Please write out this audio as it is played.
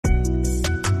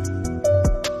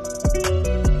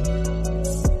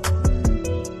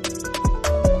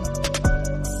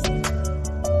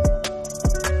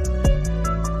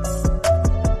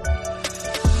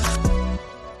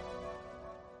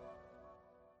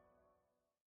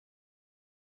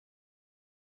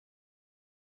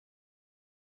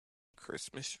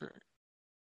Christmas tree.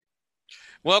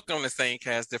 Welcome to Same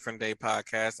Cast Different Day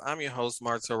podcast. I'm your host,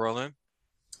 Marta Rowland.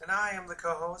 And I am the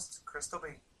co-host, Crystal B.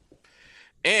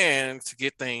 And to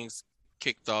get things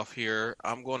kicked off here,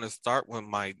 I'm going to start with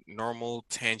my normal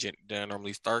tangent that I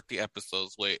normally start the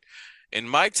episodes with. And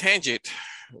my tangent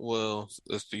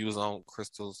is to use on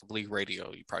Crystal's Bleed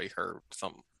Radio. You probably heard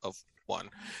some of one,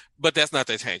 but that's not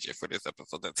the tangent for this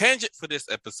episode. The tangent for this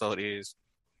episode is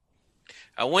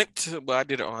I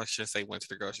shouldn't say went to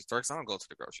the grocery store because I don't go to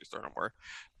the grocery store no more.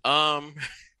 Um,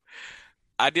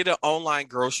 I did an online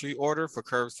grocery order for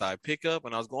curbside pickup,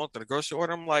 and I was going through the grocery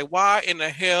order. I'm like, why in the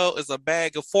hell is a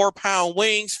bag of 4-pound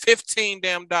wings $15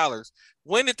 damn?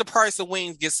 When did the price of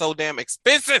wings get so damn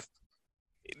expensive?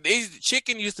 These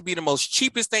chicken used to be the most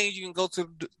cheapest thing you can go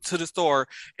to the store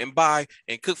and buy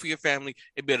and cook for your family.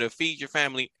 It better feed your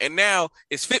family. And now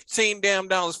it's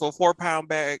 $15 for a 4-pound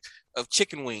bag of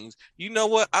chicken wings. You know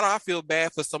what? I feel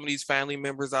bad for some of these family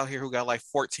members out here who got like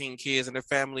 14 kids in their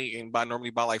family and normally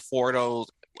buy like four of those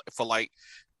for like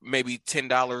maybe $10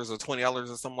 or $20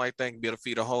 or something like that and be able to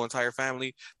feed a whole entire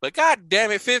family. But god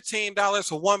damn it, $15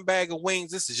 for one bag of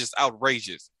wings. This is just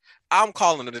outrageous. I'm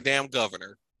calling it the damn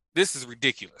governor. This is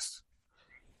ridiculous.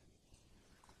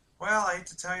 Well, I hate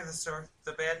to tell you the story.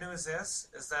 The bad news is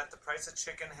that the price of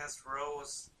chicken has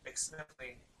rose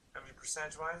exponentially,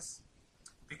 percentage-wise,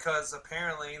 because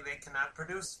apparently they cannot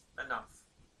produce enough.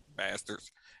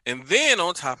 Bastards. And then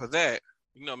on top of that,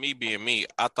 me being me,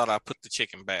 I thought I put the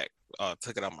chicken back,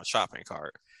 took it on my shopping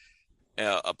cart.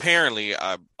 Apparently,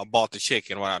 I bought the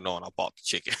chicken without knowing I bought the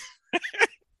chicken.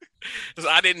 So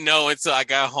I didn't know until I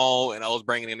got home and I was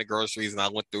bringing in the groceries and I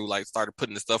went through, started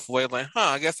putting the stuff away. Like,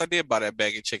 I guess I did buy that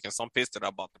bag of chicken. So I'm pissed that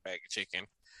I bought the bag of chicken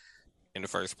in the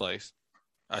first place.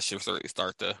 I should certainly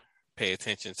start to pay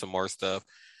attention to more stuff.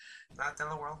 Not done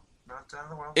the world. Not done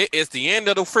the world. It is the end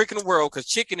of the freaking world because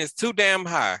chicken is too damn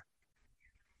high.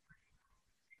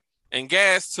 And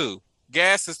gas, too.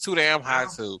 Gas is too damn high,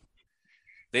 too.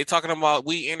 They talking about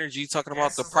We Energy, talking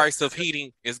about the price of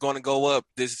heating is going to go up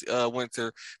this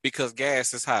winter because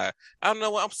gas is high. I don't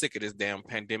know what. I'm sick of this damn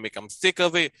pandemic. I'm sick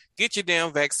of it. Get your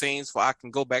damn vaccines so I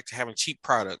can go back to having cheap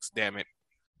products. Damn it.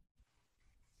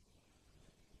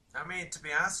 To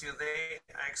be honest with you, they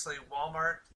actually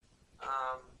Walmart,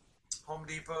 Home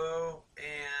Depot,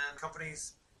 and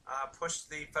companies pushed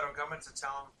the federal government to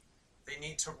tell them they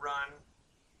need to run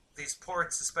these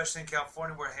ports, especially in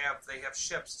California, where they have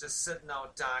ships just sitting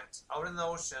out docked out in the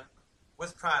ocean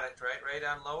with product, right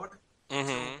on load,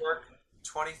 to work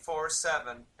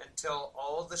 24/7 until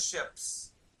all the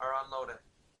ships are unloaded.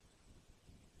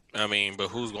 But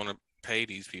who's going to pay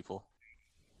these people?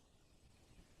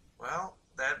 Well,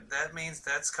 that means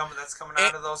that's coming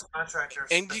out of those contractors.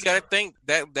 And you got to think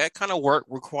that kind of work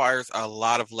requires a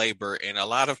lot of labor, and a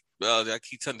lot of I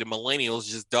keep telling the millennials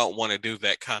just don't want to do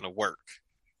that kind of work.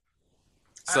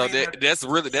 So that's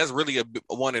really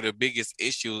one of the biggest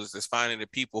issues is finding the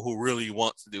people who really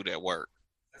want to do that work.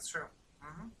 That's true.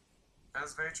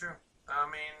 That's very true.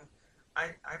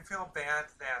 I feel bad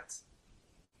that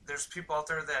there's people out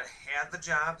there that had the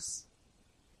jobs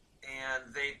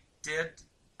and they did,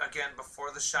 again,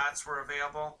 before the shots were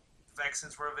available,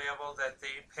 vaccines were available, that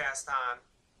they passed on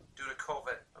due to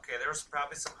COVID. Okay, there was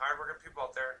probably some hardworking people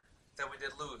out there that we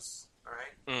did lose. All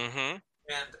right. Mm-hmm.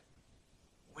 And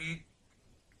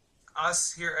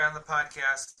us here on the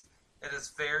podcast, it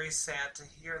is very sad to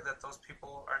hear that those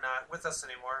people are not with us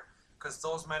anymore, because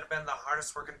those might have been the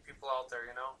hardest working people out there,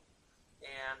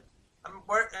 And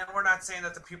we're not saying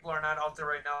that the people are not out there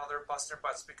right now. They're busting their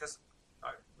butts, because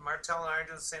Martel and I are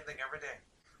doing the same thing every day.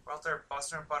 We're out there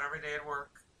busting our butt every day at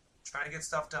work, trying to get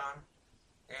stuff done,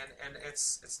 and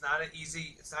it's not an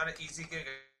easy gig,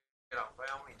 by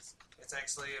all means. It's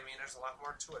actually, there's a lot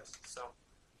more to it. So.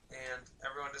 And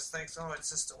everyone just thinks, it's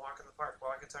just a walk in the park.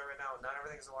 Well, I can tell you right now, not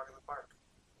everything is a walk in the park.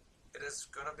 It is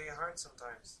going to be hard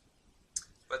sometimes.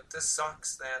 But this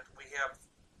sucks that we have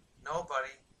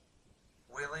nobody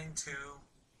willing to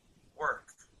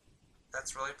work.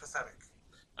 That's really pathetic.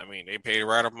 They pay the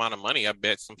right amount of money. I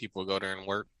bet some people go there and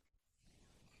work.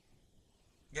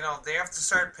 They have to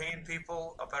start paying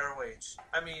people a better wage.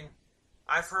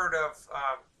 I've heard of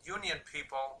union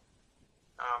people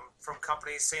from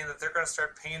companies saying that they're going to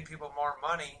start paying people more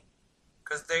money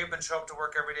because they've been showing up to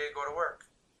work every day to go to work.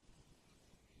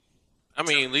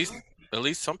 At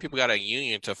least some people got a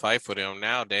union to fight for them.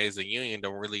 Nowadays, the union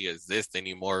don't really exist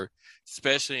anymore,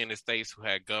 especially in the states who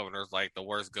had governors like the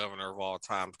worst governor of all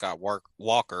time, Scott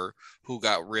Walker, who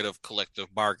got rid of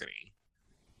collective bargaining.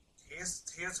 He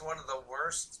is one of the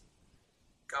worst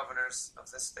governors of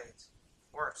this state.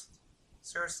 Worst.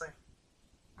 Seriously.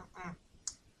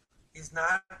 He's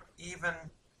not even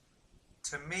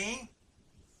to me,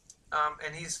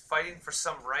 and he's fighting for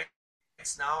some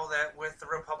rights now that with the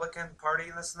Republican Party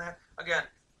and this and that. Again,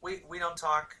 we don't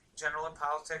talk general in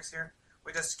politics here.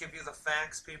 We just give you the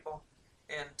facts, people.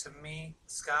 And to me,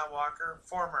 Scott Walker,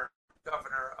 former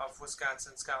governor of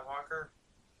Wisconsin, Scott Walker,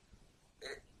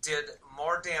 it did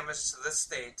more damage to this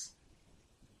state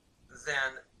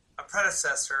than a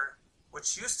predecessor,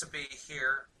 which used to be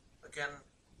here. Again,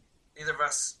 neither of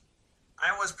us.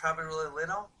 I was probably really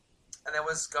little, and that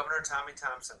was Governor Tommy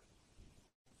Thompson.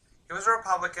 He was a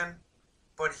Republican,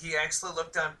 but he actually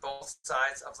looked on both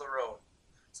sides of the road.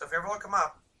 So if you ever look him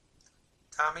up,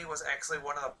 Tommy was actually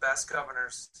one of the best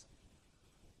governors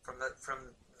from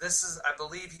this is I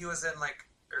believe he was in like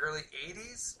early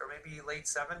 80s or maybe late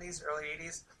 70s, early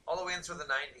 80s, all the way in through the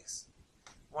 90s.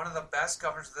 One of the best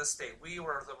governors of this state. We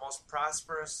were the most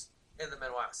prosperous in the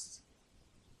Midwest.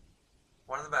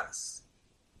 One of the best.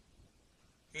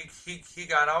 He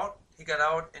got out. He got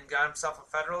out and got himself a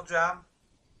federal job.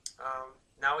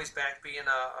 Now he's back being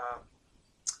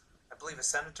I believe, a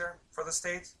senator for the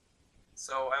state.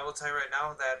 So I will tell you right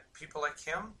now that people like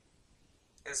him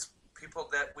is people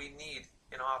that we need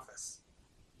in office.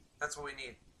 That's what we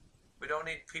need. We don't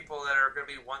need people that are going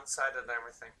to be one-sided on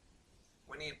everything.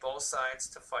 We need both sides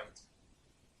to fight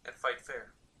and fight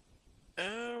fair.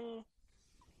 Um,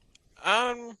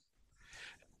 um,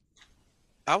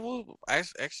 I will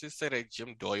actually say that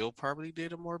Jim Doyle probably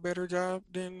did a more better job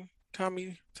than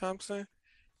Tommy Thompson.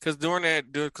 Because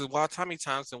because while Tommy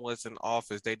Thompson was in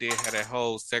office, they did have that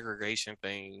whole segregation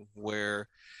thing where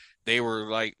they were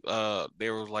like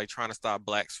trying to stop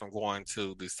blacks from going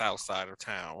to the south side of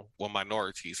town, well,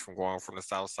 minorities from going from the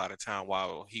south side of town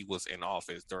while he was in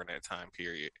office during that time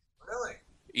period. Really?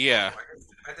 Yeah, Oh,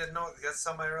 I didn't know. That's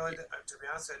something I really did. To be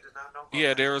honest, I did not know about yeah,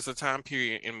 that. there was a time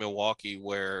period in Milwaukee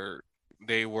where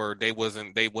they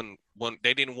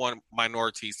didn't want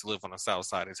minorities to live on the south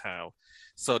side of town.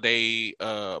 So they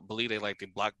believe they like the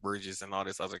block bridges and all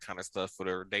this other kind of stuff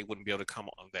for they wouldn't be able to come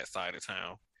on that side of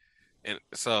town. And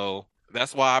so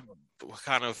that's why I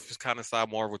kind of saw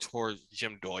more of a towards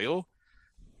Jim Doyle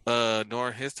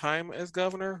during his time as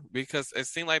governor, because it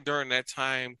seemed like during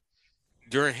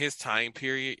his time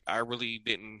period, I really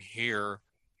didn't hear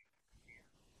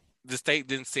the state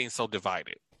didn't seem so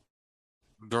divided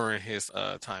during his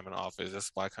time in office.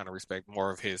 That's why I kind of respect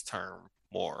more of his term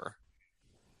more.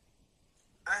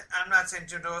 I'm not saying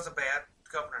Jim Doyle is a bad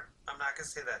governor. I'm not going to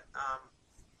say that.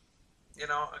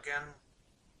 Again,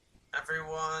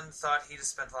 everyone thought he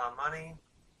just spent a lot of money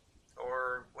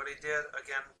or what he did.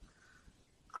 Again,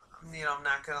 I'm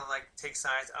not going to like take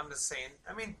sides. I'm just saying.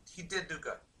 I mean, he did do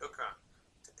good. Okay.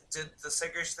 Did the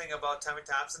segregation thing about Tommy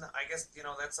Thompson? I guess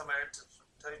that's something to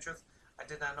tell you the truth. I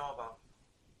did not know about.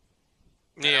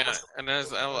 And I Yeah, wish. and I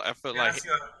feel To be like honest,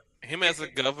 with him you, as a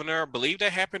governor, I believe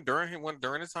that happened during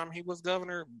the time he was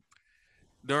governor.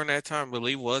 During that time, I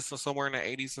believe was somewhere in the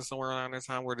 80s or somewhere around that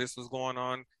time where this was going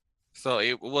on. So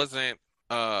it wasn't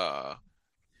uh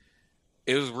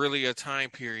it was really a time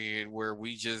period where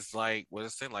we just like what I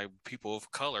said, like people of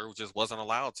color just wasn't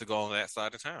allowed to go on that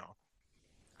side of town.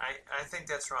 I think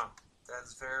that's wrong.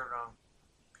 That's very wrong.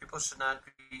 People should not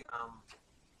be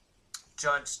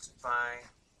judged by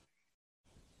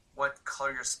what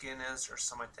color your skin is or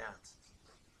something like that.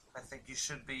 I think you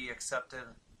should be accepted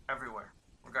everywhere,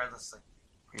 regardlessly.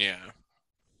 Yeah.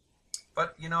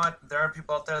 But you know what? There are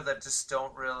people out there that just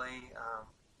don't really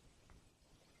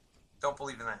don't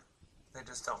believe in that. They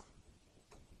just don't.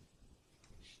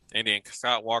 And then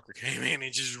Scott Walker came in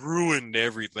and just ruined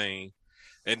everything.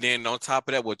 And then on top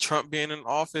of that, with Trump being in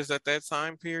office at that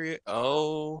time period,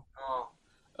 Oh, oh, oh,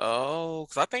 oh,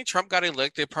 because I think Trump got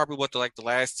elected probably like the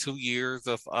last 2 years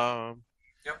of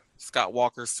yep, Scott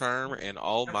Walker's term, and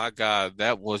oh yep. my God,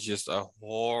 that was just a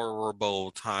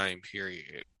horrible time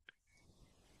period.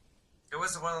 It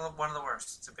was one of the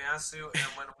worst, to be honest with you. And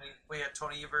when we had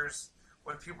Tony Evers,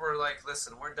 when people were like,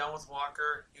 "Listen, we're done with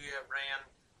Walker. You ran.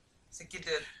 I think you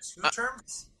did two I,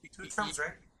 terms. Two terms,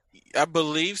 right? I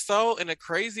believe so. And the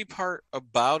crazy part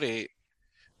about it,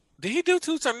 did he do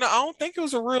 2 terms? No, I don't think it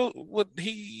was a real. What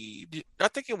he? I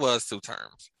think it was 2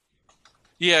 terms.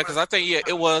 Yeah, It because was. I think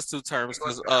it was 2 terms It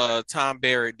was because better. Tom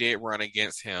Barrett did run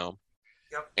against him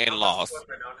Yep. and I'm about to look lost. it up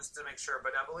right now just to make sure.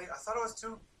 But I thought it was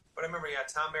two. But I remember, yeah,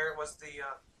 Tom Barrett was the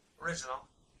original.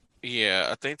 Yeah,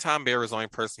 I think Tom Barrett was the only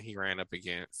person he ran up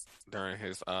against during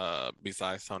his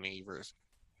besides Tony Evers.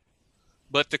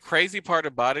 But the crazy part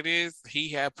about it is he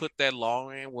had put that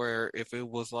law in where if it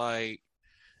was like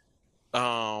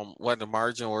what the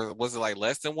margin, or was it like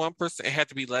less than 1%, it had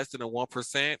to be less than a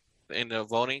 1% in the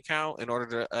voting count in order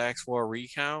to ask for a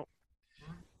recount.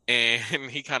 and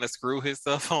he kind of screwed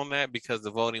himself on that because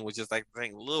the voting was just like I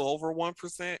think a little over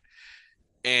 1%,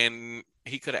 and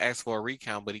he could have asked for a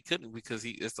recount, but he couldn't because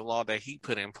it's the law that he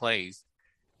put in place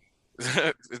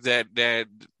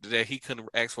that he couldn't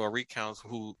ask for a recount.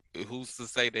 Who's to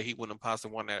say that he wouldn't have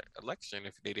possibly won that election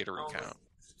if they did a Oh, recount?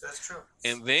 that's true.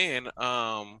 And then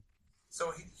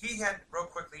So he had, real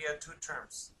quickly, he had two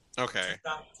terms, okay,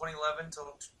 2011 till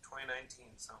 2019.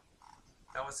 So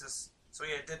that was his. So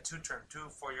he did two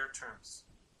 4-year terms.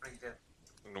 What he did.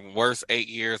 the worst 8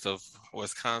 years of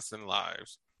Wisconsin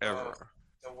lives Oh, ever.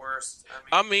 the worst.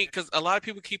 I I mean, mean, because a lot of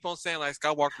people keep on saying like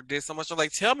Scott Walker did so much. I'm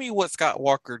like, tell me what Scott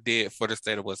Walker did for the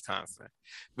state of Wisconsin,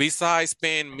 besides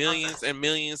spend nothing. millions and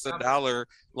millions of Nothing. dollars.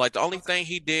 Like the only Nothing. thing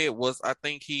he did was I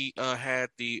think he had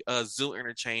the zoo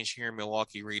interchange here in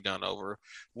Milwaukee redone over,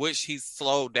 which he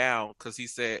slowed down because he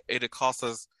said it'd cost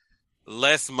us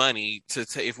less money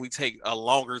if we take a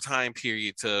longer time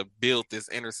period to build this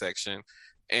intersection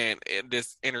and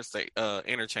this interstate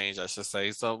interchange, I should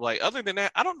say. So like other than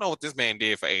that, I don't know what this man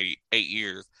did for 8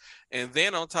 years. And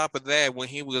then on top of that, when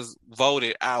he was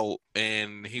voted out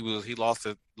and he lost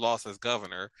as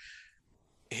governor,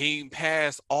 he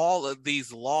passed all of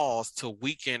these laws to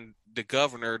weaken the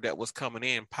governor that was coming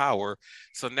in power.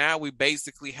 So now we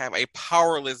basically have a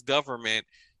powerless government.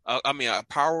 I mean, a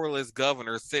powerless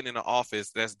governor sitting in the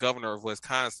office that's governor of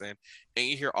Wisconsin, and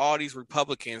you hear all these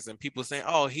Republicans and people saying,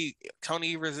 "Oh,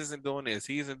 Tony Evers isn't doing this,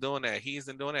 he isn't doing that, he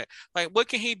isn't doing that." Like, what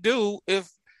can he do if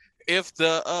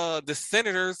the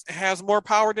senators has more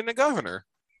power than the governor?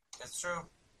 It's true.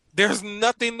 There's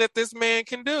nothing that this man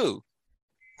can do.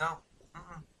 No.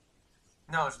 Mm-mm.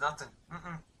 No, it's nothing.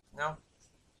 Mm-mm. No.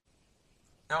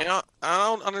 And No.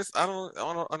 I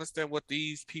don't understand what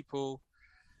these people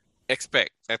expect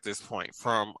at this point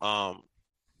from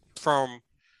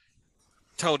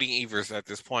Tony Evers at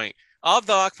this point.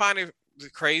 Although I find it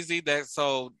crazy that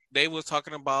so they was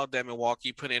talking about that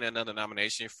Milwaukee put in another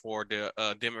nomination for the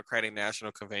Democratic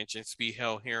National Convention to be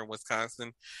held here in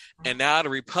Wisconsin, and Mm. now the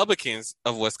Republicans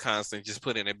of Wisconsin just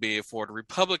put in a bid for the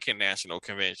Republican National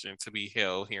Convention to be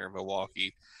held here in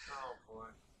Milwaukee. Oh boy.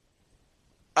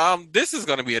 This is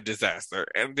going to be a disaster.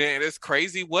 And then it's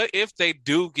crazy. What if they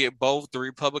do get both the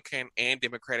Republican and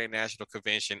Democratic National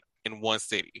Convention in one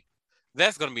city?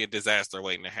 That's going to be a disaster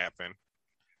waiting to happen.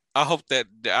 I hope that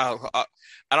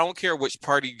I don't care which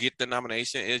party get the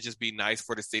nomination. It'll just be nice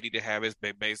for the city to have its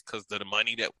base because of the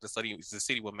money that the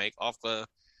city will make off the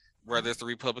whether Mm-hmm. it's the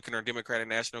Republican or Democratic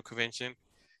National Convention.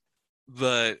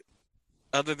 But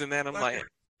other than that, I'm I like, agree.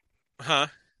 huh?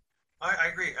 I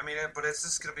agree. I mean, but it's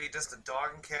just gonna be just a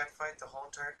dog and cat fight the whole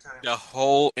entire time. The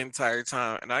whole entire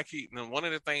time. And one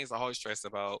of the things I always stress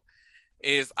about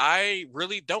is I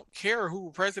really don't care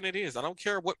who president is. I don't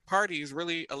care what party is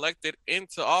really elected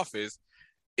into office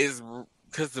is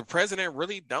because the president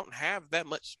really don't have that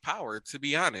much power, to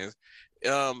be honest.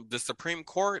 The Supreme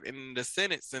Court and the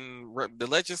Senates and the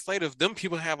legislative, them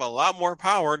people have a lot more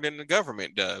power than the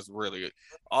government does, really.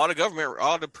 All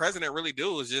the president really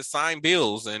do is just sign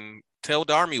bills and tell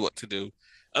the army what to do.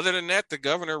 Other than that, the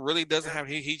governor really doesn't Yeah. have,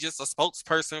 he just a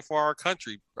spokesperson for our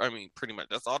country. I mean, pretty much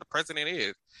that's all the president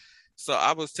is. So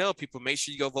I was telling people, make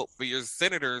sure you go vote for your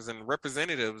senators and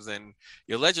representatives and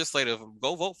your legislative.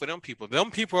 Go vote for them people.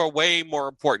 Them people are way more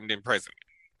important than president.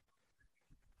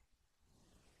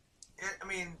 I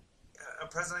mean, a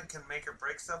president can make or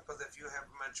break stuff, but if you have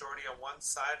a majority on one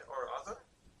side or other,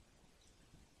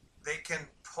 they can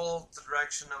pull the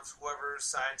direction of whoever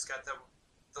side's got the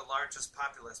largest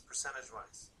populace percentage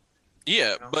wise.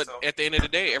 Yeah, You know, but so at the end of the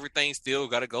day, everything still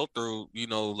got to go through,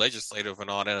 legislative and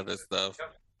all that other stuff.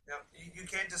 yep, yep. You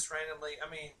can't just randomly. I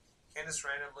mean, can't just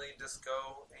randomly just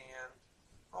go and,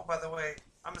 oh, by the way,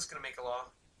 I'm just gonna make a law.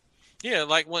 Yeah,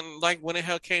 like when it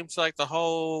hell came to like the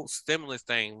whole stimulus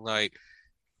thing, like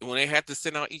when they had to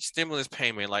send out each stimulus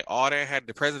payment, like all that had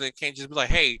the president can't just be like,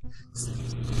 hey,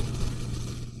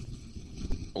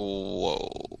 whoa.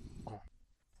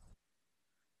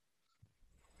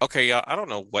 Okay, y'all, I don't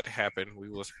know what happened.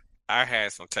 I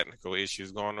had some technical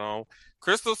issues going on.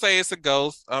 Crystal say it's a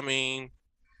ghost. I mean,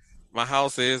 my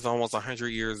house is almost 100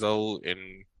 years old,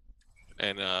 and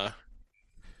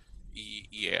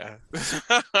yeah.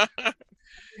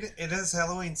 It is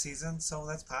Halloween season, so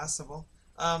that's possible.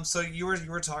 So you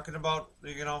were talking about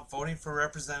voting for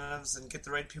representatives and get the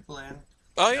right people in.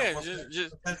 Oh You know yeah, what just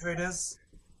the percentage rate is?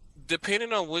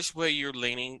 depending on which way you're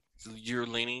leaning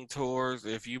towards.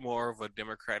 If you more of a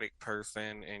Democratic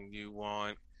person and you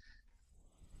want,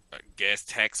 I guess,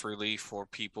 tax relief for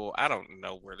people, I don't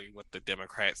know really what the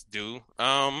Democrats do.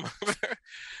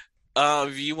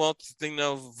 If you want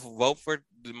to, vote for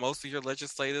most of your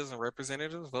legislators and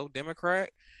representatives, vote Democrat.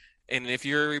 And if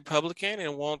you're a Republican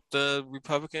and want the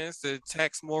Republicans to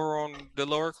tax more on the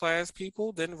lower class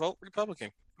people, then vote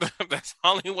Republican. That's the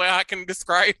only way I can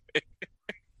describe it.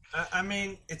 I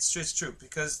mean, it's just true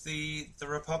because the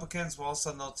Republicans will all of a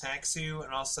sudden they'll tax you,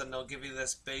 and all of a sudden they'll give you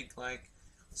this big like,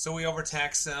 so we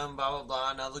overtax them, blah blah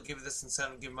blah. Now they'll give you this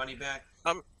incentive, give money back.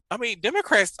 I mean,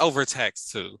 Democrats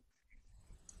overtax too,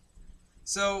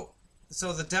 So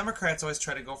so the Democrats always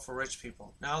try to go for rich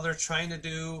people. Now they're trying to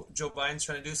do Joe Biden's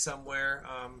trying to do somewhere.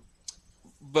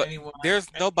 but Anyone? there's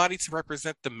nobody to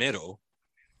represent the middle.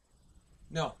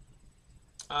 No,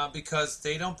 because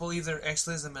they don't believe there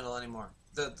actually is a middle anymore.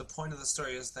 The point of the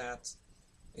story is that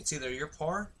it's either you're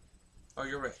poor or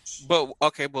you're rich. But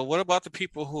okay, but what about the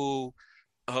people who,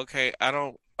 okay, I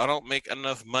don't make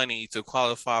enough money to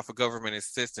qualify for government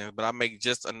assistance, but I make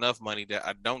just enough money that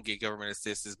I don't get government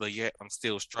assistance, but yet I'm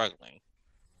still struggling.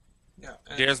 Yeah,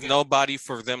 and There's again, nobody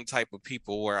for them type of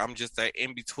people where I'm just that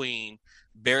in between,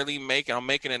 barely making. I'm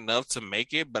making enough to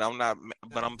make it, but I'm not.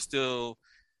 yeah. But I'm still.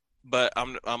 But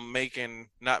I'm making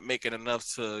not making enough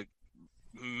to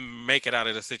make it out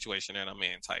of the situation that I'm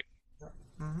in type. Yeah.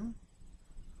 Mm-hmm.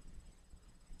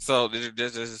 So there's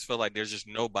just feel like there's just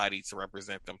nobody to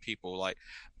represent them people. Like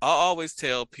I always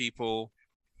tell people,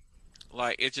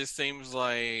 like it just seems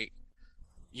like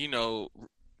you know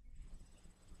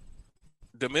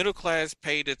the middle class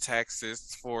pay the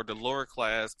taxes for the lower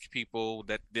class people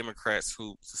that Democrats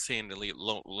who seem to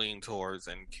lean towards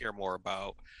and care more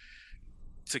about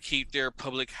to keep their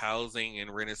public housing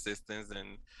and rent assistance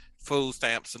and food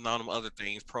stamps and all them other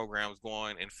things programs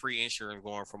going and free insurance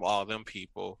going from all them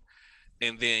people,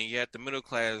 and then yet the middle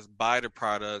class buy the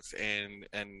products and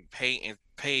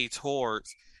pay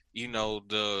towards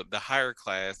the higher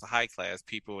class, the high class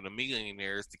people and the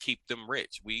millionaires to keep them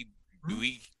rich. We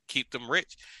keep them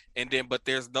rich, and then but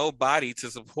there's nobody to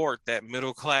support that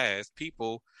middle class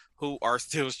people who are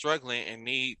still struggling and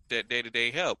need that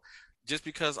day-to-day help. Just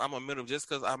because I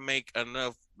make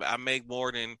enough, I make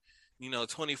more than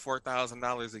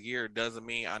 $24,000 a year doesn't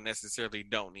mean I necessarily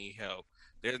don't need help.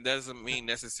 That doesn't mean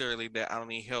necessarily that I don't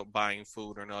need help buying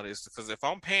food or all this. Because if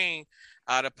I'm paying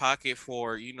out of pocket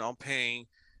for, I'm paying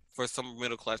for some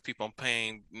middle class people, I'm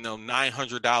paying,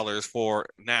 $900 for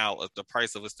now at the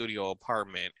price of a studio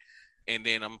apartment. And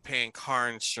then I'm paying car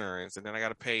insurance, and then I got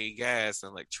to pay gas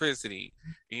and electricity,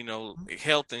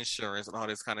 health insurance and all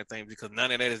this kind of thing because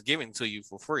none of that is given to you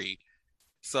for free.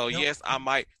 So Nope. yes, I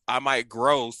might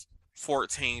gross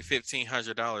 1,500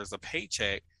 $1,500 a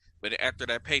paycheck, but after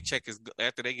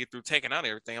they get through taking out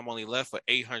everything, I'm only left with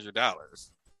 $800.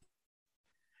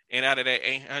 And out of that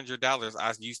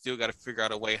 $800, you still got to figure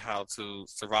out a way how to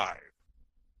survive.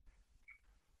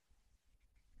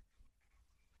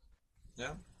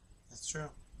 Yeah, that's true.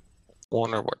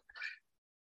 Wonder what.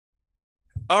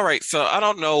 All right, so I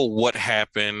don't know what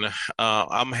happened.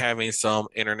 I'm having some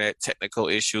internet technical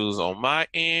issues on my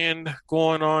end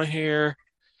going on here.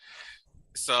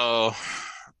 So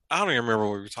I don't even remember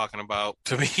what we were talking about,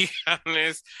 to be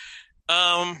honest.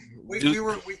 Um, We, do we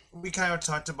were we kind of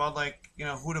talked about like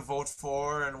who to vote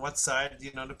for and what side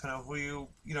depending on who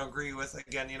you agree with.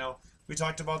 Again, we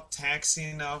talked about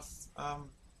taxing of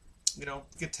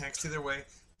get taxed either way.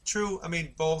 True, I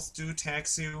mean both do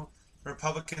tax you.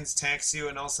 Republicans tax you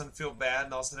and all of a sudden feel bad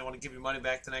and all of a sudden they want to give you money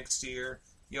back the next year.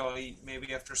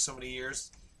 Maybe after so many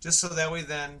years, just so that way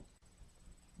then.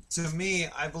 To me,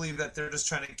 I believe that they're just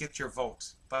trying to get your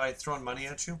vote by throwing money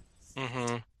at you.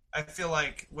 hmm I feel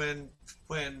like when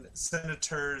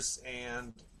senators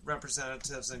and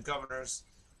representatives and governors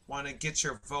want to get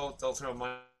your vote, they'll throw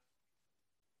money.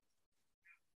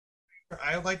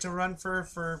 I'd like to run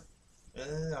for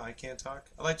I can't talk.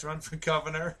 I'd like to run for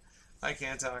governor. I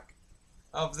can't talk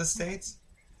of the state.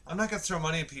 I'm not gonna throw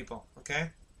money at people.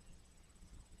 Okay,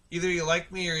 either you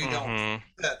like me or you don't. hmm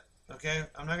That's it. Okay,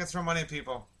 I'm not gonna throw money at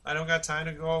people. I don't got time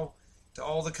to go to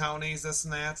all the counties, this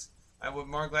and that. I would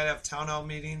more glad to have town hall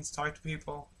meetings, talk to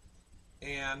people,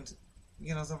 and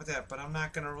stuff like that. But I'm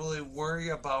not gonna really worry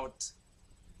about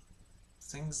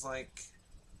things like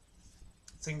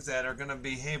things that are gonna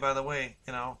be, hey, by the way,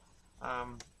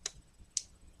 um,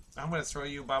 I'm gonna throw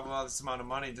you blah blah blah this amount of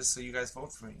money just so you guys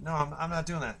vote for me. No, I'm not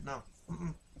doing that. No,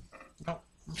 mm-mm. No.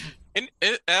 Mm-mm. and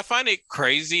I find it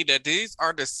crazy that these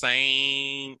are the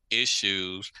same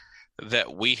issues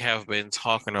that we have been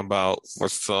talking about for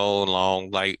so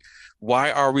long. Like,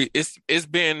 why are we? It's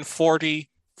been 40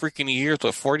 freaking years,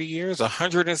 or 40 years,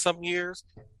 100 and some years.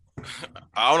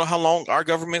 I don't know how long our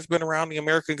government's been around, the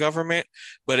American government,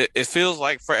 but it feels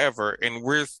like forever. And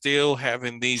we're still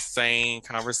having these same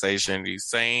conversations, these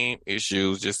same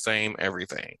issues, just same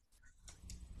everything.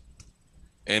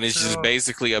 And it's just So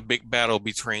basically a big battle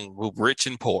between rich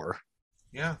and poor.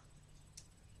 yeah,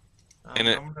 And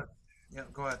it, I'm gonna yeah.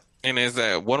 Go ahead. and is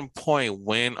at one point,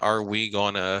 when are we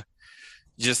gonna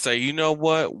just say, you know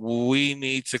what, we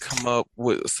need to come up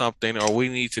with something, or we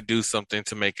need to do something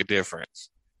to make a difference?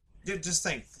 Dude, just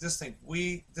think.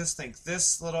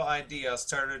 This little idea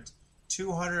started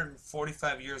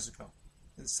 245 years ago,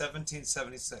 in And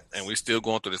 1776. we still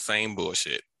going through the same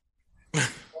bullshit.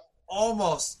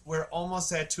 We're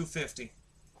almost at 250.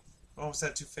 Almost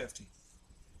at 250.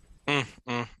 Mm,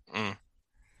 mm, mm.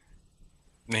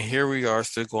 And here we are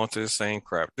still going through the same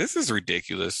crap. This is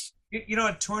ridiculous. You know,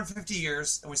 in 250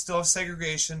 years, and we still have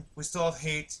segregation, we still have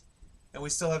hate, and we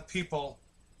still have people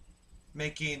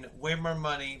making way more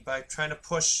money by trying to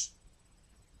push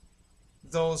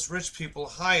those rich people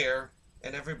higher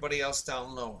and everybody else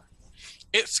down lower.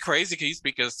 It's crazy because you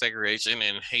speak of segregation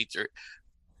and hatred.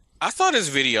 I saw this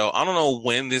video. I don't know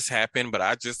when this happened, but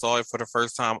I just saw it for the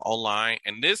first time online.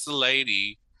 And this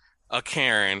lady, a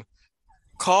Karen,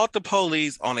 called the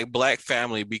police on a black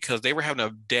family because they were having a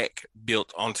deck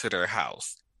built onto their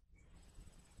house.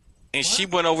 And she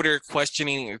What? went over there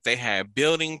questioning if they had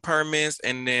building permits,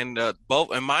 and then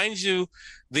both. And mind you,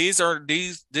 these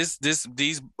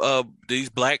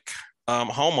black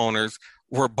homeowners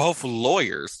were both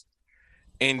lawyers,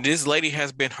 and this lady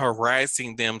has been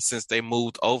harassing them since they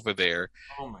moved over there.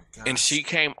 Oh my And gosh. she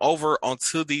came over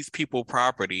onto these people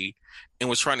property and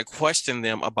was trying to question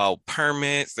them about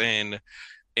permits, and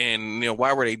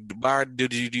why do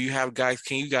you have guys,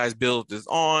 can you guys build this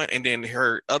on? And then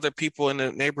her other people in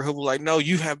the neighborhood were like, no,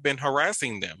 you have been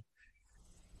harassing them.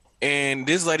 And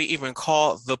this lady even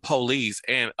called the police.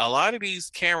 And a lot of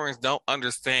these Karens don't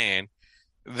understand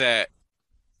that,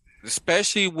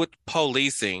 especially with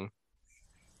policing,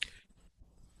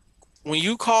 when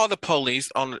you call the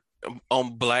police on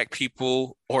black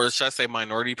people, or should I say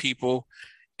minority people,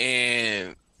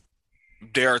 and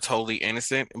they're totally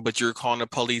innocent, but you're calling the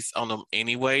police on them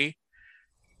anyway,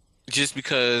 just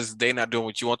because they're not doing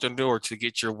what you want them to do or to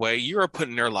get your way, you are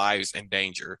putting their lives in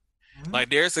danger. Hmm. Like,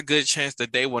 there's a good chance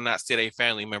that they will not see their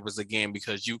family members again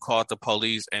because you called the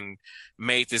police and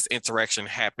made this interaction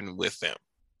happen with them.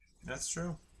 That's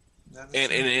true. That is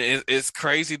And true. it's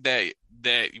crazy that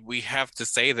we have to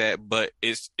say that, but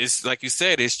it's like you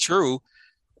said, it's true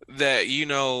that,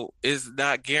 is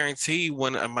not guaranteed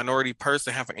when a minority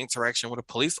person have an interaction with a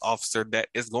police officer that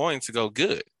is going to go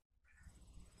good.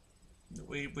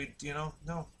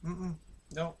 No,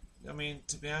 no. I mean,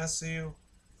 to be honest with you,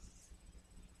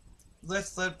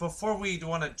 before we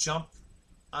want to jump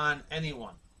on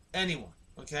anyone,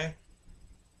 okay?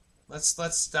 Let's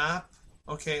stop.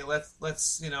 Okay,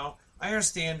 let's I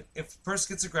understand if a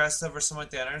person gets aggressive or something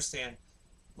like that. I understand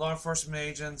law enforcement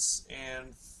agents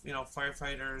and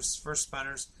firefighters, first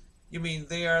responders. You mean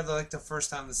they are like the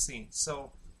first on the scene,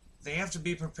 so they have to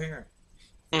be prepared.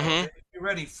 They Hmm. have to be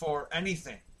ready for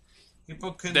anything.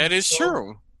 People That can is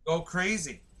true. go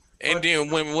crazy, And but then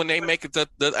when they make the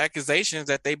accusations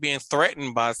that they being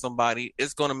threatened by somebody,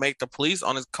 it's going to make the police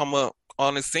on this come up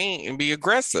on the scene and be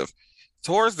aggressive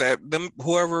towards them,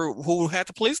 whoever who had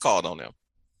the police called on them.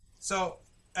 so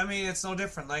I mean it's no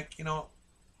different. Like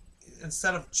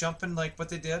instead of jumping like what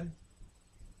they did,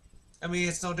 I mean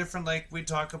it's no different. Like we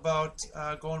talk about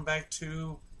going back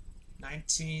to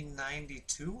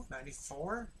 1992,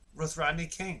 94 with Rodney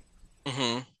King.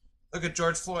 Hmm. Look at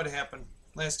George Floyd happened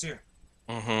last year.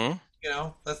 Hmm.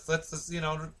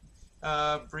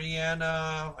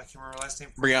 Breonna, I can't remember her last name,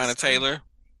 from Breonna Missouri. Taylor.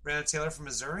 Breonna Taylor from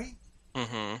Missouri.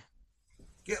 Hmm.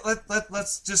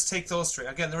 Let's just take those three.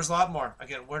 Again, there was a lot more.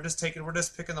 Again, we're just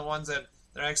picking the ones that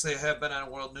actually have been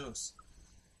on world news.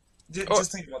 Or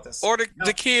Just think about this. or the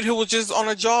No, kid who was just on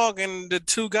a jog, and the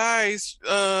two guys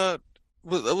was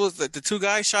the two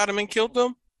guys shot him and killed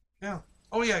him. yeah.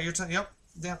 Oh yeah, you're telling. Yep.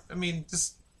 Yeah. I mean,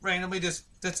 just randomly, just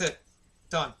that's it,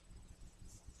 done.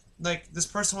 Like this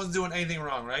person wasn't doing anything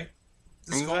wrong, right?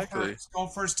 Exactly. Just going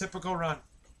for his typical run.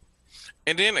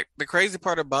 And then the crazy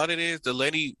part about it is the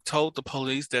lady told the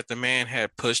police that the man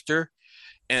had pushed her,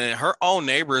 and her own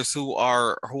neighbors who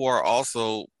are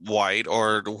also white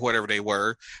or whatever they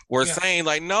were Yeah. saying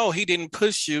like, no, he didn't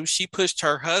push you. She pushed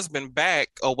her husband back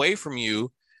away from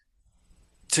you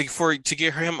to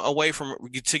get him away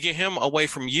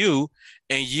from you,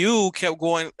 and you kept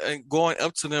going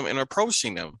up to them and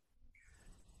approaching them.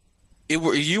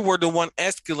 You were the one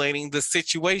escalating the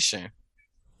situation.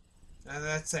 And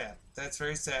that's sad. That's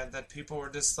very sad that people were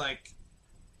just like,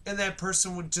 and that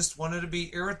person would just wanted to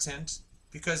be irritant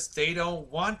because they don't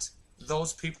want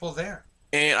those people there.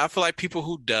 And I feel like people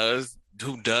who does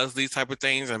these type of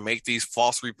things and make these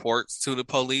false reports to the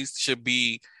police should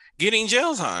be getting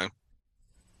jail time.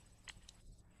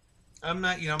 I'm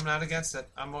not against it.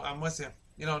 I'm with you.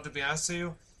 To be honest with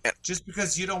you, just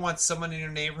because you don't want someone in your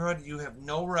neighborhood, you have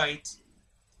no right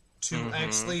to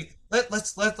Mm-hmm. actually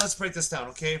let's break this down,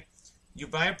 okay? You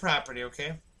buy a property,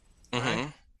 okay? All right.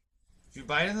 Mm-hmm. If you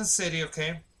buy it in the city,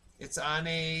 okay, it's on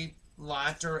a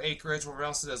lot or acreage, wherever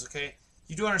else it is, okay.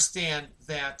 You do understand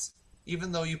that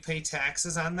even though you pay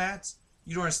taxes on that,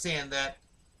 you do understand that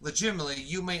legitimately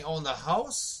you may own the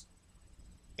house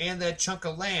and that chunk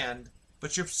of land,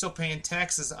 but you're still paying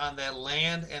taxes on that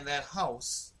land and that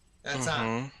house that's on.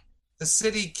 Mm-hmm. The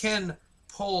city can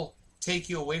take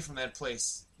you away from that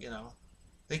place.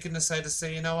 They can decide to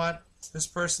say, you know what, this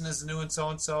person is new and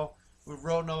so. We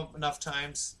wrote enough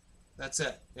times. That's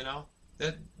it.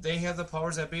 That they have the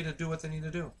powers that be to do what they need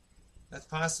to do. That's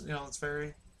possible. It's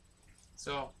very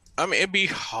so. I mean, it'd be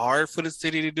hard for the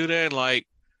city to do that. Like,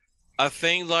 I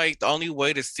think like the only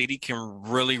way the city can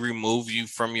really remove you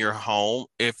from your home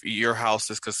if your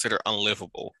house is considered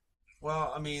unlivable.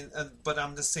 Well, I mean, but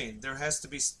I'm just saying there has to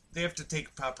be. They have to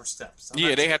take proper steps. I'm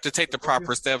Yeah, not they saying have to take the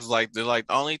proper steps. Like the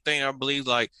only thing I believe,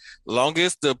 like long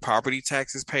as the property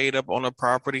tax is paid up on the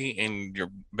property and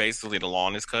you're basically the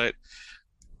lawn is cut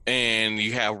and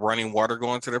you have running water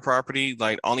going to the property,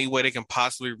 like only way they can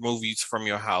possibly remove you from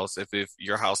your house if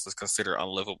your house is considered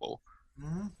unlivable.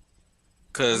 hmm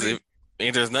I Because mean, if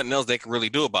and there's nothing else they can really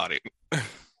do about it.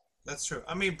 that's true.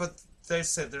 I mean, but they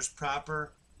said there's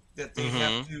proper that they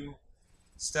have Hmm. to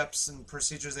steps and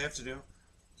procedures they have to do.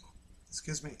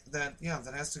 Excuse me. That yeah,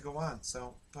 that has to go on.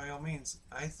 So by all means,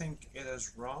 I think it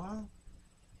is wrong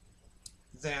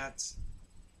that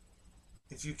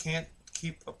if you can't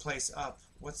keep a place up,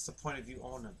 what's the point of you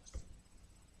owning it?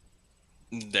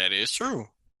 That is true.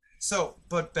 So,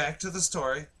 but back to the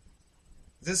story.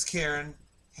 This Karen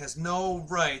has no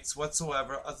rights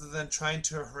whatsoever other than trying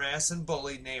to harass and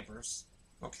bully neighbors,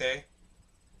 okay,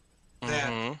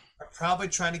 that Hmm. are probably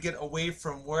trying to get away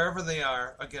from wherever they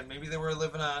are. Again, maybe they were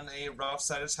living on a rough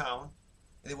side of town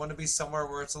and they want to be somewhere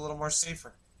where it's a little more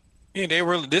safer. Yeah, they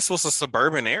were. This was a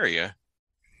suburban area.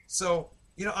 So,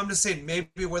 I'm just saying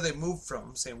maybe where they moved from,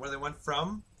 I'm saying where they went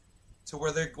from to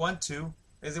where they went to,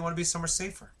 maybe they want to be somewhere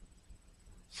safer.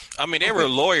 I mean, they were Okay,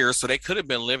 lawyers, so they could have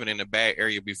been living in a bad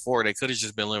area before. They could have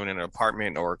just been living in an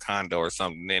apartment or a condo or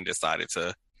something, and then decided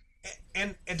to.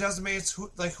 and it doesn't mean it's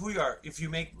who you are. If you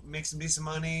make some decent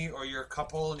money, or you're a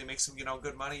couple and you make some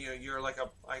good money, you're like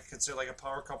I consider like a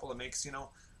power couple that makes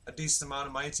a decent amount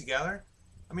of money together.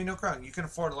 I mean, no problem. You can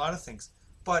afford a lot of things,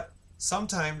 but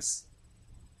sometimes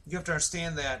you have to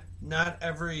understand that not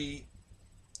every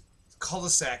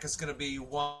cul-de-sac is going to be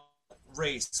one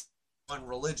race, one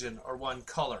religion, or one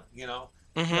color. You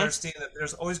Hmm. understand that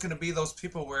there's always going to be those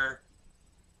people where,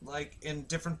 like in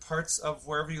different parts of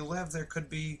wherever you live, there could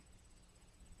be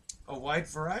a wide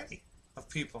variety of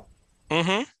people,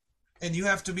 Hmm. and you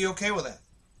have to be okay with that.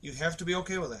 You have to be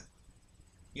okay with that.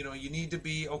 You need to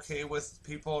be okay with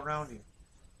people around you.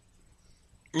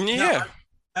 Now, Yeah.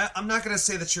 I'm not going to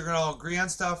say that you're going to all agree on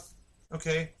stuff.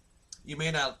 Okay, you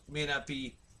may not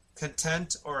be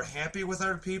content or happy with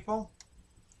other people,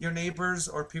 your neighbors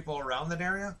or people around that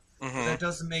area, but Hmm. that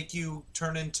doesn't make you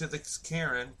turn into the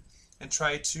Karen and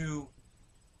try to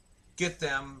get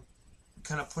them,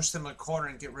 kind of push them in a corner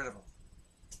and get rid of them.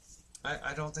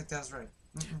 I don't think that's right.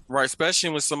 Mm-mm. Right. Especially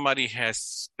when somebody has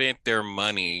spent their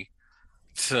money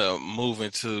to move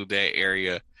into that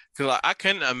area. Because like, I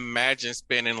couldn't imagine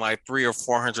spending like $300,000 or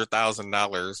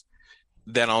 $400,000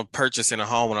 that I'm purchasing a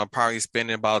home, and I'm probably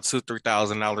spending about $2,000 to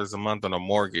 $3,000 a month on a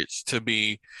mortgage to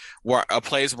be where a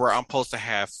place where I'm supposed to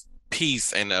have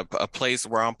peace and a place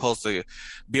where I'm supposed to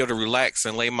be able to relax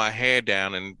and lay my head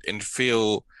down and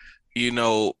feel,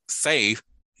 safe,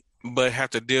 but have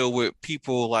to deal with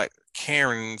people like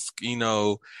Karen's,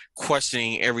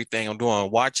 questioning everything I'm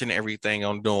doing, watching everything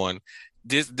I'm doing.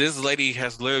 This lady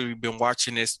has literally been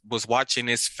was watching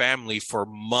this family for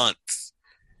months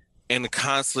and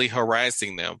constantly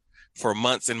harassing them for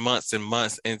months and months and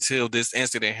months until this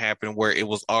incident happened where it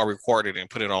was all recorded and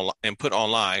put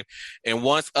online. And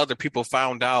once other people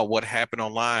found out what happened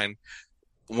online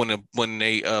when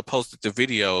they posted the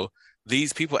video,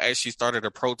 these people actually started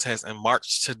a protest and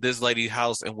marched to this lady's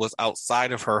house and was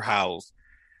outside of her house,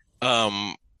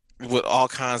 um, with all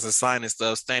kinds of sign and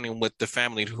stuff, standing with the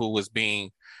family who was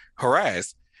being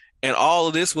harassed. And all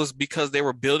of this was because they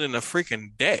were building a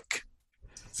freaking deck.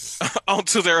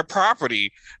 onto their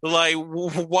property. Like,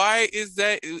 why is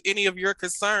that any of your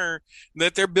concern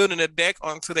that they're building a deck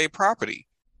onto their property?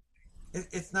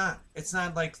 It's not. It's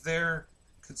not like their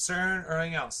concern or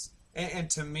anything else. And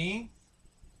to me,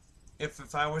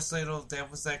 if I was little, that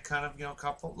was that kind of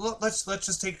couple. Let's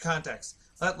just take context.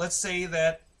 Let's say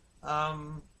that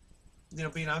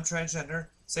being I'm transgender.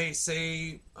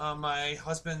 Say my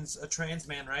husband's a trans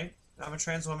man, right? I'm a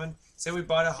trans woman. Say we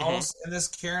bought a Hmm. house and this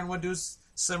Karen would do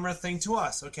similar thing to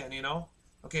us. Okay,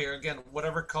 okay, or again,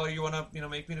 whatever color you want to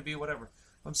make me to be, whatever.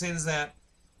 What I'm saying is that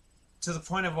to the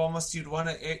point of almost you'd want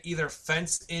to either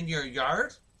fence in your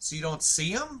yard so you don't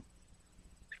see them,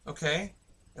 okay,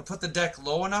 and put the deck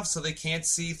low enough so they can't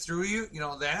see through you,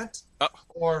 that, Oh,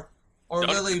 or don't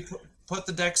literally put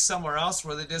the deck somewhere else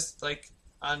where they just like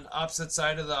on opposite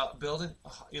side of the building,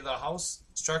 the house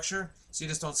structure, so you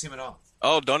just don't see them at all.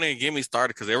 Oh, don't even get me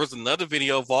started because there was another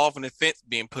video involving a fence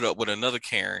being put up with another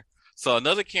Karen. So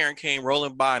another Karen came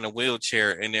rolling by in a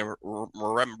wheelchair, and then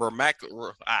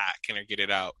I can't get it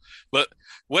out. But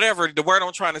whatever, the word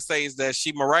I'm trying to say is that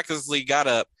she miraculously got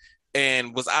up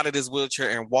and was out of this wheelchair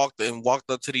and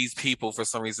walked up to these people for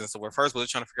some reason. So we're first we're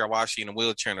trying to figure out why she in a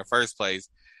wheelchair in the first place.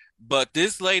 But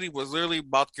this lady was literally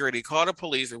about to get ready to call the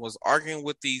police and was arguing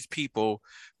with these people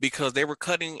because they were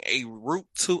cutting a route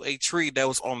to a tree that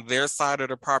was on their side of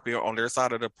the property or on their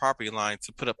side of the property line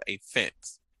to put up a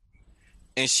fence.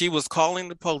 And she was calling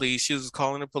the police. She was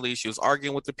calling the police. She was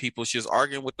arguing with the people. She was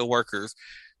arguing with the workers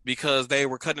because they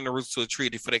were cutting the roots to a tree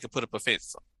before they could put up a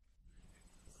fence.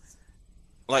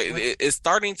 Like What it's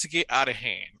starting to get out of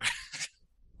hand.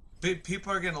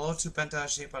 people are getting a little too bent out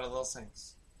of shape out of little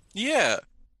things. Yeah.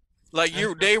 Like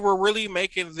And they were really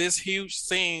making this huge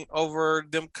scene over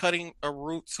them cutting a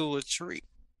root to a tree.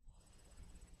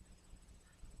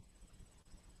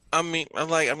 I mean,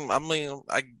 I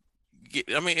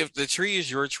mean, if the tree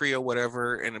is your tree or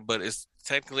whatever, and but it's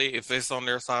technically if it's on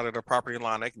their side of the property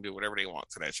line, they can do whatever they want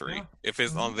to that tree. yeah, If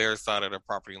it's mm-hmm, on their side of the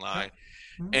property yeah, line,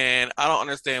 mm-hmm. and I don't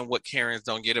understand what Karens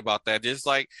don't get about that. Just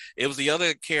like it was the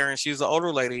other Karen, she's an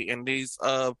older lady, and these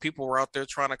people were out there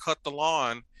trying to cut the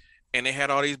lawn, and they had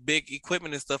all these big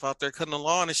equipment and stuff out there cutting the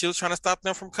lawn, and she was trying to stop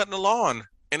them from cutting the lawn,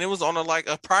 and it was on like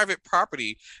a private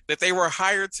property that they were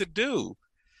hired to do.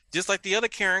 Just like the other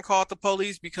Karen called the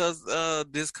police because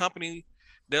this company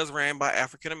that was ran by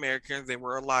African Americans, they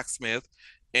were a locksmith,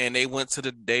 and they went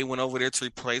over there to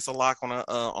replace a lock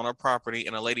on a property,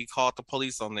 and a lady called the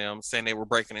police on them saying they were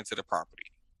breaking into the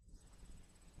property.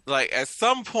 Like at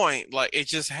some point, like it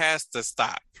just has to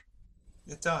stop.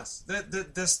 It does.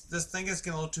 This thing is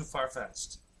getting a little too far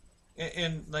fetched.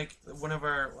 And like one of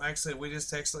our actually we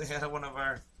just actually had one of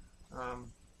our um,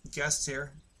 guests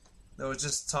here that was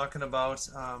just talking about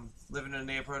living in a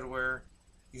neighborhood where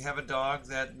you have a dog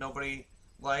that nobody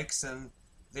likes and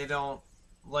they don't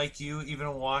like you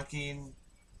even walking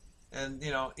and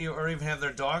or even have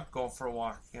their dog go for a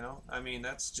walk. I mean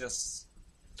that's just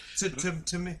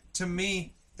to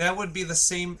me that would be the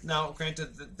same. Now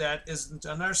granted that isn't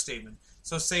an understatement.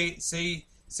 So say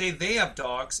they have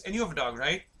dogs and you have a dog,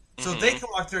 right? So they Mm-hmm. can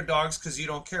walk their dogs because you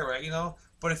don't care, right?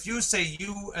 But if you say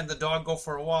you and the dog go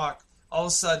for a walk, all of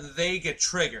a sudden they get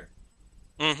triggered.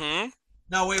 Mm-hmm.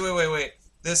 Now wait.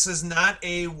 This is not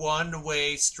a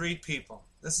one-way street, people.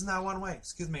 This is not one way.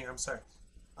 Excuse me. I'm sorry.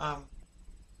 Um,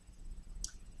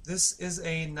 this is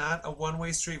a not a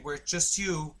one-way street where it's just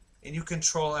you and you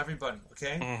control everybody.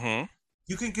 Okay? Mm-hmm.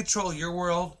 You can control your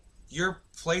world, your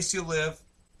place you live,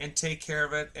 and take care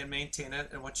of it and maintain it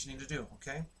and what you need to do.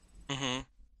 Okay? Mm-hmm.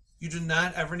 You do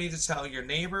not ever need to tell your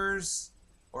neighbors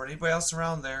or anybody else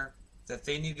around there that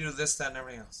they need to do this, that, and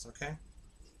everything else. Okay?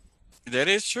 That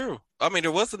is true. I mean,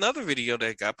 there was another video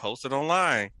that got posted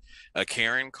online. A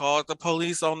Karen called the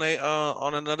police on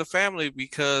another family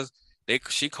because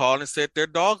she called and said their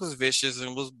dog was vicious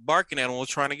and was barking at them, was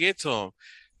trying to get to them.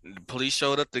 The police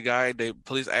showed up. The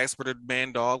police asked where the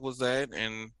man dog was at,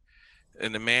 and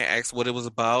the man asked what it was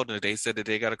about, and they said that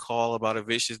they got a call about a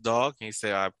vicious dog. And he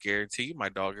said, "I guarantee you, my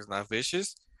dog is not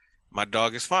vicious. My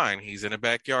dog is fine. He's in the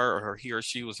backyard, or he or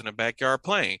she was in the backyard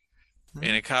playing." And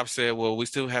Mm-hmm. the cop said, "Well, we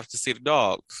still have to see the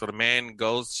dog." So the man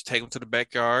goes to take him to the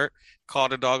backyard,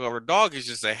 called the dog over. The dog is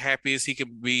just as happy as he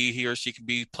could be. He or she could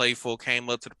be playful. Came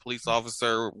up to the police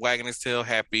officer, wagging his tail,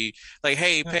 happy, like,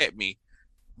 "Hey, Yeah. pet me."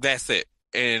 That's it.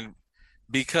 And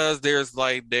because there's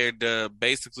like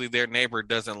basically their neighbor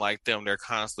doesn't like them, they're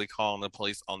constantly calling the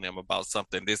police on them about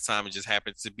something. This time it just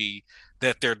happens to be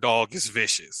that their dog is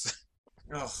vicious.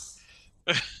 Ugh.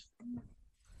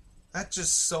 That's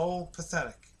just so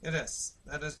pathetic. It is.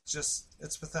 That is just.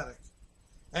 It's pathetic.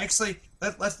 Actually,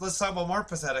 let's talk about more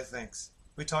pathetic things.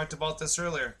 We talked about this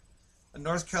earlier.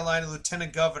 North Carolina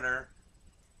Lieutenant Governor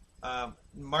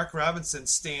Mark Robinson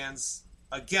stands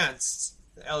against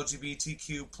the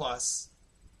LGBTQ plus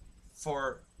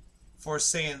for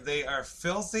saying they are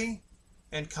filthy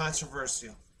and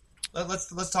controversial.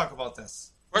 Let's talk about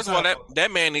this. First of all,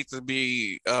 that man needs to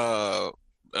be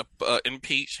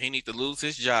impeached. He needs to lose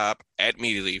his job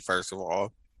immediately. First of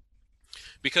all,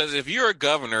 because if you're a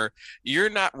governor, you're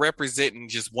not representing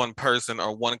just one person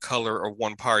or one color or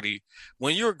one party.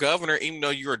 When you're a governor, even though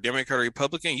you're a Democrat or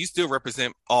Republican, you still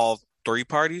represent all three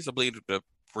parties. I believe the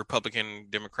Republican,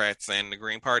 Democrats, and the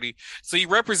Green Party. So you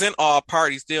represent all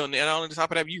parties still. And on the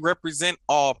top of that, you represent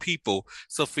all people.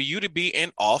 So for you to be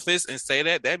in office and say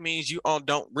that, that means you all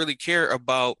don't really care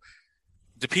about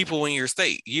the people in your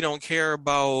state. You don't care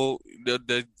about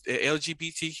the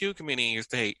LGBTQ community in your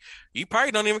state. You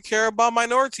probably don't even care about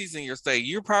minorities in your state.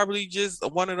 You're probably just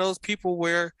one of those people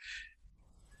where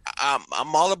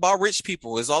I'm all about rich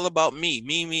people. It's all about me,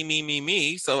 me, me, me, me,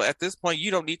 me. So at this point,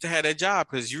 you don't need to have that job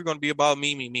because you're going to be about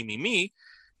me, me, me, me, me,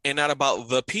 and not about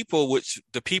the people, which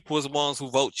the people is the ones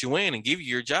who vote you in and give you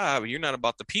your job. You're not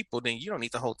about the people, then you don't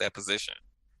need to hold that position.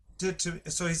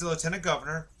 So he's a lieutenant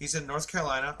governor. He's in North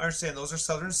Carolina. I understand those are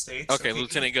southern states. Okay,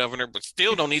 lieutenant governor, but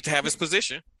still don't need to have his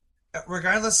position.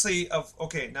 Regardlessly of,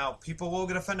 okay, now people will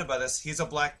get offended by this. He's a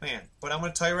black man. But I'm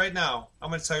going to tell you right now.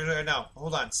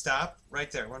 Hold on. Stop right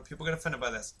there. When people get offended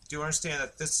by this, do you understand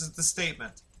that this is the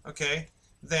statement, okay,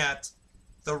 that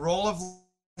the role of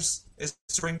leaders is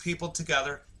to bring people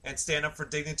together and stand up for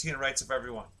dignity and rights of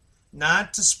everyone,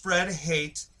 not to spread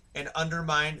hate and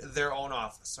undermine their own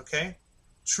office, okay?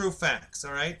 True facts,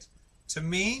 all right? To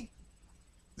me,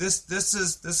 this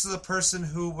is a person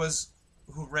who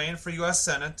ran for U.S.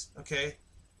 Senate, okay?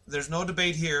 There's no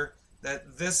debate here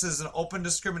that this is an open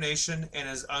discrimination and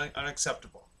is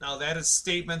unacceptable. Now, that is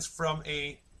statements from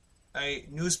a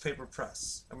newspaper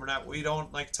press, and we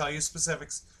don't like tell you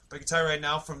specifics, but I can tell you right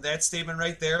now from that statement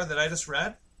right there that I just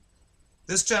read,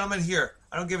 this gentleman here,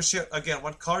 I don't give a shit, again,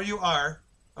 what color you are,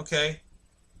 okay?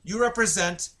 You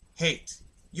represent hate.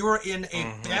 You are in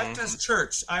a Baptist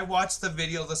church. I watched the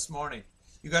video this morning.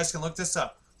 You guys can look this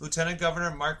up. Lieutenant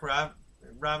Governor Mark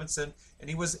Robinson, and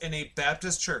he was in a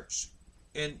Baptist church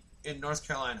in North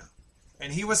Carolina.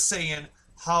 And he was saying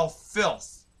how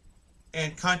filth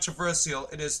and controversial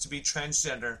it is to be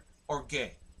transgender or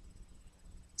gay.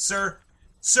 Sir,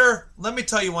 let me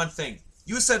tell you one thing.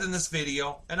 You said in this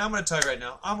video, and I'm going to tell you right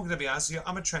now, I'm going to be honest with you,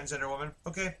 I'm a transgender woman,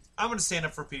 okay? I'm going to stand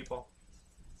up for people.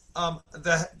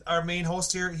 Our main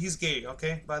host here, he's gay,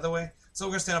 okay, by the way? So we're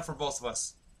going to stand up for both of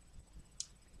us.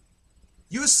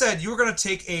 You said you were going to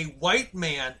take a white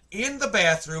man in the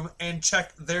bathroom and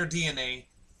check their DNA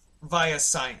via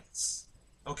science,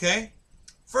 okay?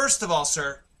 First of all,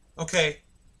 sir, okay,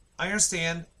 I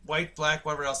understand white, black,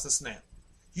 whatever else, this and that.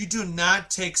 You do not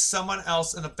take someone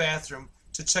else in the bathroom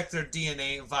to check their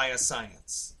DNA via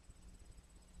science,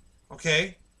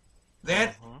 okay?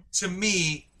 That, to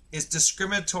me, is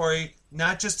discriminatory,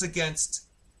 not just against,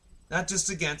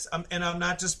 and I'm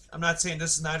not saying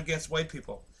this is not against white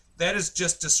people. That is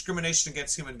just discrimination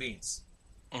against human beings.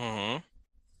 And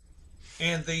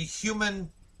the human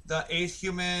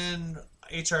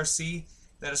HRC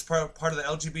that is part of the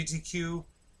LGBTQ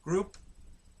group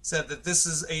said that this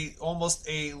is almost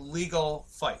a legal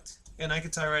fight. And I can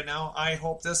tell you right now, I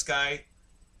hope this guy,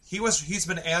 he's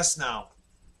been asked now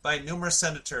by numerous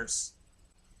senators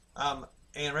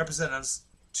and representatives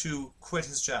to quit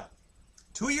his job.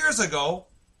 2 years ago,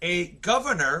 a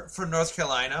governor from North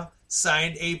Carolina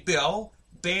signed a bill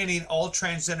banning all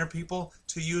transgender people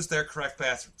to use their correct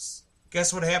bathrooms.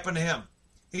 Guess what happened to him?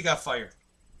 He got fired.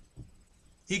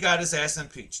 He got his ass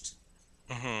impeached.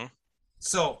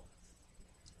 So,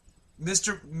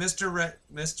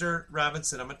 Mr.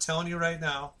 Robinson, I'm telling you right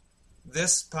now,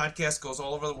 this podcast goes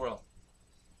all over the world.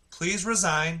 Please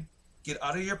resign, get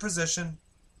out of your position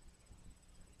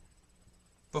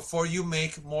before you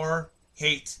make more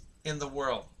hate in the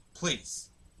world. Please.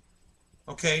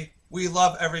 Okay? We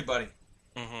love everybody.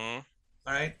 All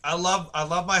right? I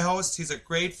love my host. He's a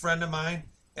great friend of mine,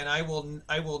 and I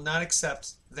will not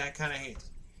accept that kind of hate.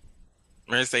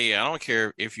 I say, yeah, I don't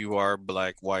care if you are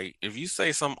black, white. If you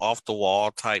say some off the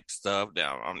wall type stuff,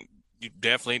 you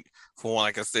definitely, for one,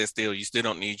 like I said, you still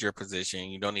don't need your position.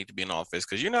 You don't need to be in office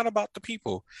because you're not about the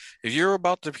people. If you're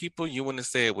about the people, you wouldn't have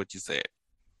said what you said.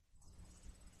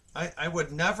 I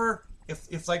would never,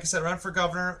 if like I said, run for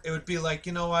governor, it would be like,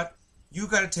 you know what? You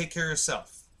got to take care of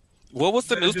yourself. What was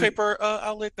the newspaper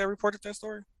outlet that reported that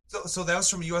story? So that was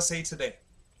from USA Today.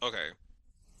 Okay.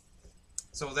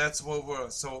 So that's what we're,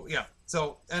 so yeah.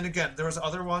 So, and again, there was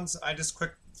other ones. I just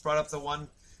quick brought up the one.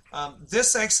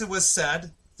 This actually was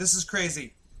said, This is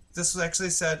crazy. This was actually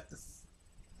said.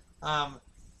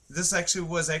 This actually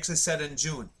was said in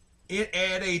June.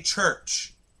 At a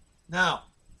church. Now,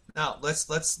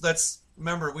 let's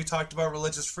remember we talked about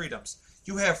religious freedoms.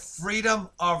 You have freedom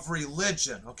of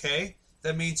religion. Okay,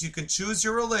 that means you can choose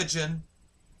your religion.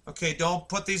 Okay, don't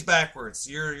put these backwards.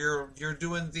 You're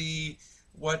doing the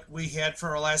what we had for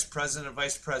our last president and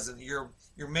vice president. You're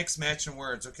mixed matching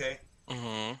words. Okay.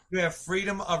 Mm-hmm. You have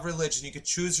freedom of religion. You can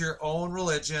choose your own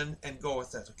religion and go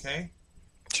with it, okay?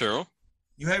 True.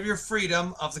 You have your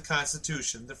freedom of the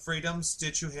Constitution, the freedoms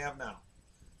that you have now.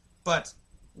 But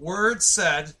word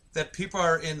said that people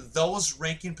are in those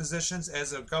ranking positions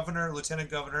as a governor, lieutenant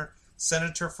governor,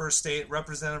 senator for a state,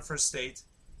 representative for a state.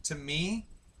 To me,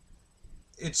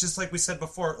 it's just like we said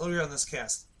before earlier on this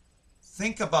cast.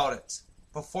 Think about it.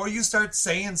 Before you start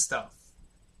saying stuff,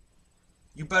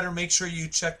 you better make sure you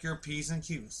check your P's and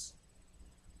Q's.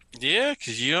 Yeah,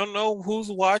 because you don't know who's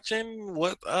watching,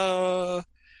 what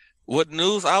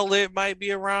news outlet might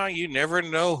be around. You never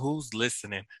know who's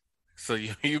listening. So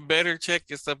you better check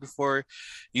yourself before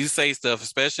you say stuff,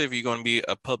 especially if you're going to be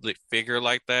a public figure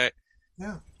like that.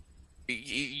 Yeah.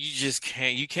 You just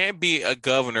can't. You can't be a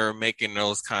governor making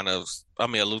those kind of. I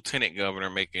mean, a lieutenant governor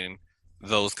making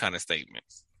those kind of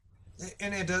statements.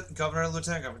 And it does, governor,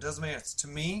 lieutenant governor, doesn't matter. To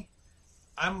me,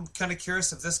 I'm kind of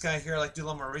curious if this guy here, like, do a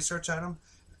little more research on him.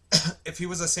 If he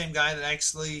was the same guy that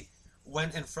actually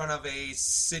went in front of a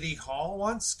city hall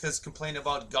once because complained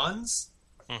about guns,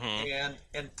 and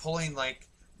pulling like,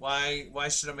 why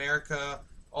should America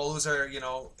all lose our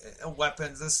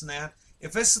weapons, this and that.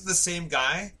 If this is the same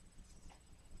guy,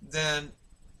 then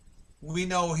we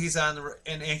know he's on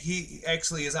and he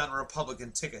actually is on a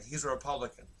Republican ticket. He's a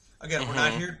Republican. Again, we're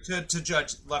not here to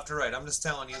judge left or right. I'm just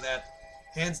telling you that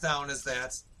hands down is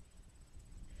that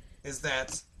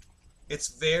it's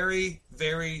very,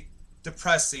 very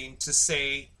depressing to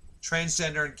say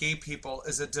transgender and gay people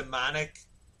is a demonic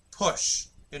push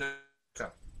in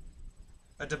America,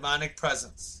 a demonic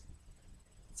presence.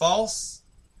 False.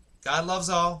 God loves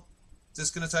all.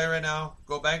 Just going to tell you right now,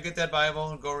 go back and get that Bible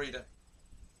and go read it.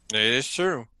 It is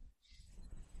true.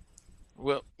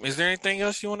 Well, is there anything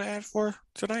else you want to add for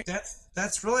tonight?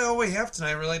 That's really all we have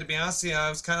tonight, really, to be honest with you. I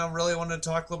was kind of really wanted to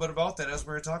talk a little bit about that as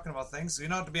we were talking about things.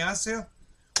 To be honest with you,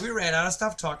 we ran out of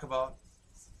stuff to talk about.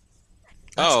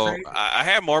 I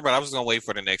had more, but I was going to wait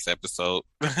for the next episode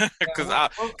because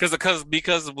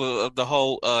of the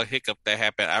whole hiccup that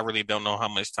happened. I really don't know how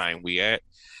much time we had.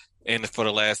 And for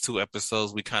the last two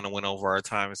episodes, we kind of went over our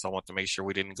time, so I want to make sure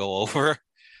we didn't go over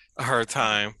our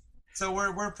time. So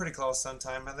we're pretty close on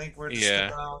time. I think we're just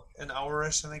about an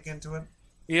hour-ish, I think, into it.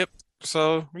 Yep.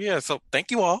 So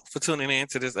thank you all for tuning in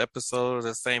to this episode of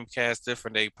the Same Cast,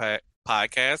 Different Day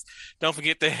podcast. Don't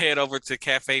forget to head over to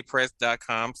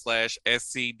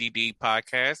cafepress.com/SCDD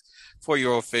podcast for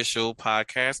your official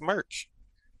podcast merch.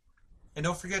 And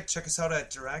don't forget, check us out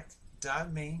at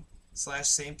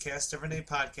direct.me/Samecast Different Day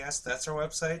podcast. That's our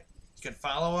website. You can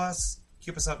follow us,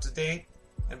 keep us up to date.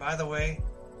 And by the way,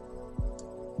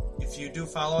 if you do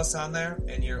follow us on there,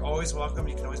 and you're always welcome,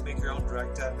 you can always make your own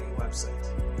direct.me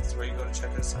website. That's where you go to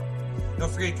check us out.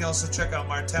 Don't forget, you can also check out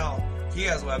Martel. He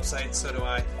has a website, so do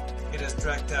I. It is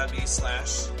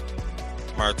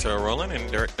direct.me/Martel Roland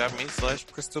and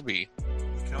direct.me/Crystal B.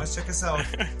 You can always check us out.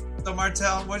 So,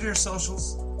 Martel, what are your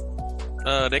socials?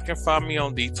 They can find me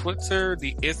on the Twitter,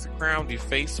 the Instagram, the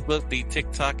Facebook, the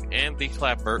TikTok, and the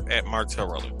Clapper at Martel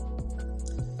Roland.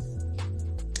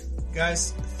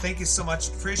 Guys, thank you so much.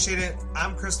 Appreciate it.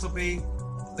 I'm Crystal B,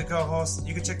 the co-host.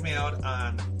 You can check me out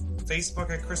on Facebook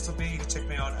at Crystal B. You can check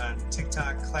me out on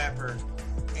TikTok, Clapper,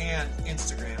 and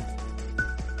Instagram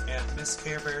at Miss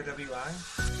Care Bear WI.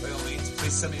 By all means,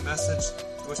 please send me a message if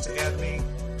you wish to add me.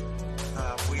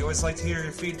 We always like to hear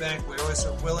your feedback. We always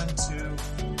are willing to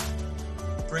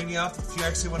bring you up if you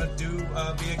actually want to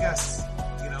be a guest,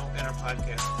 in our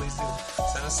podcast. Please do.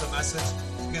 Send us a message.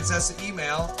 You can send us an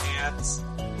email at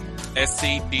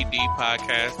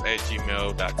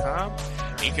scddpodcast@gmail.com.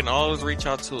 You can always reach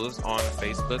out to us on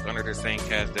Facebook under the Same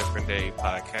Cast Different Day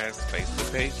podcast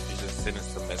Facebook page. You just send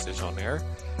us a message on there.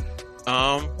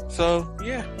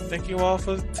 Thank you all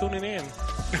for tuning in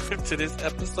to this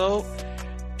episode,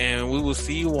 and we will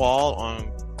see you all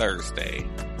on Thursday.